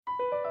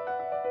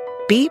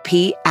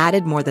BP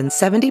added more than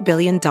 $70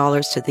 billion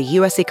to the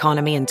U.S.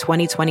 economy in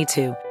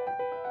 2022.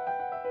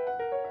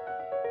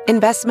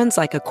 Investments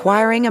like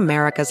acquiring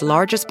America's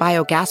largest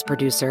biogas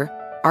producer,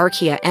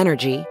 Archaea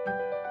Energy,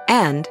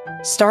 and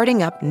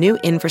starting up new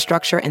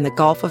infrastructure in the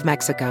Gulf of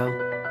Mexico.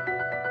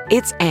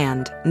 It's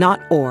and,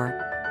 not or.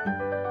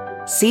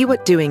 See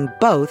what doing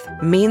both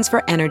means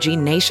for energy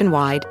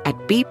nationwide at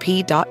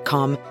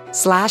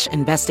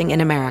bp.com/investing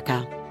in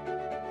America.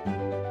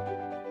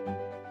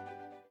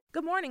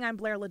 Good morning, I'm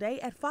Blair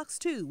Lede at Fox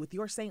 2 with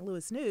your St.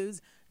 Louis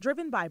news,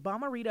 driven by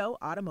Bomarito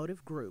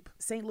Automotive Group.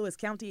 St. Louis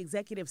County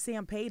Executive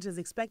Sam Page is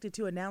expected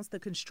to announce the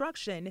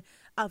construction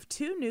of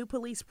 2 new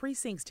police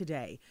precincts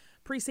today.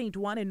 Precinct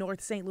 1 in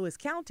North St. Louis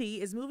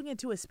County is moving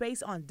into a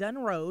space on Dunn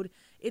Road.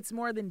 It's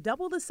more than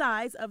double the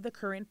size of the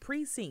current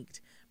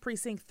precinct.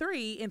 Precinct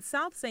 3 in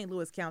South St.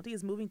 Louis County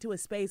is moving to a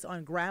space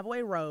on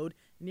Graveway Road,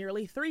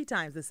 nearly 3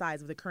 times the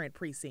size of the current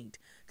precinct.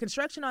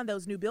 Construction on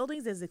those new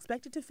buildings is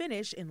expected to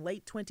finish in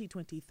late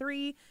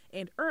 2023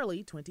 and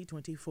early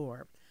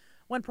 2024.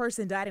 One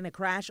person died in a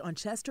crash on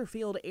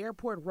Chesterfield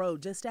Airport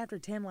Road just after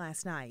 10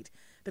 last night.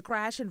 The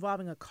crash,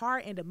 involving a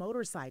car and a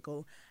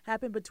motorcycle,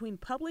 happened between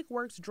Public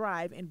Works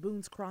Drive and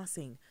Boone's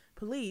Crossing.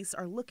 Police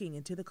are looking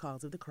into the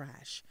cause of the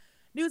crash.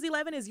 News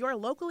 11 is your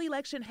local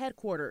election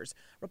headquarters.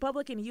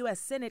 Republican U.S.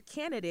 Senate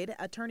candidate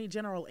Attorney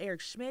General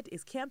Eric Schmidt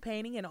is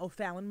campaigning in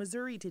O'Fallon,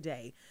 Missouri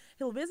today.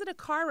 He'll visit a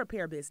car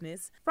repair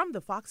business from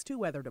the Fox 2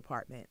 Weather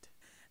Department.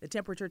 The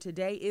temperature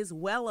today is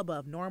well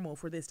above normal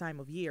for this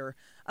time of year.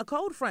 A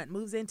cold front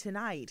moves in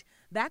tonight.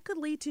 That could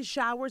lead to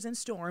showers and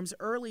storms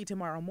early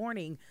tomorrow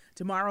morning.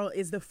 Tomorrow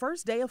is the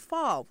first day of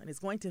fall, and it's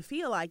going to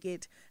feel like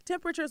it.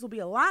 Temperatures will be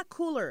a lot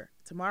cooler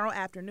tomorrow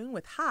afternoon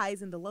with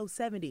highs in the low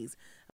 70s.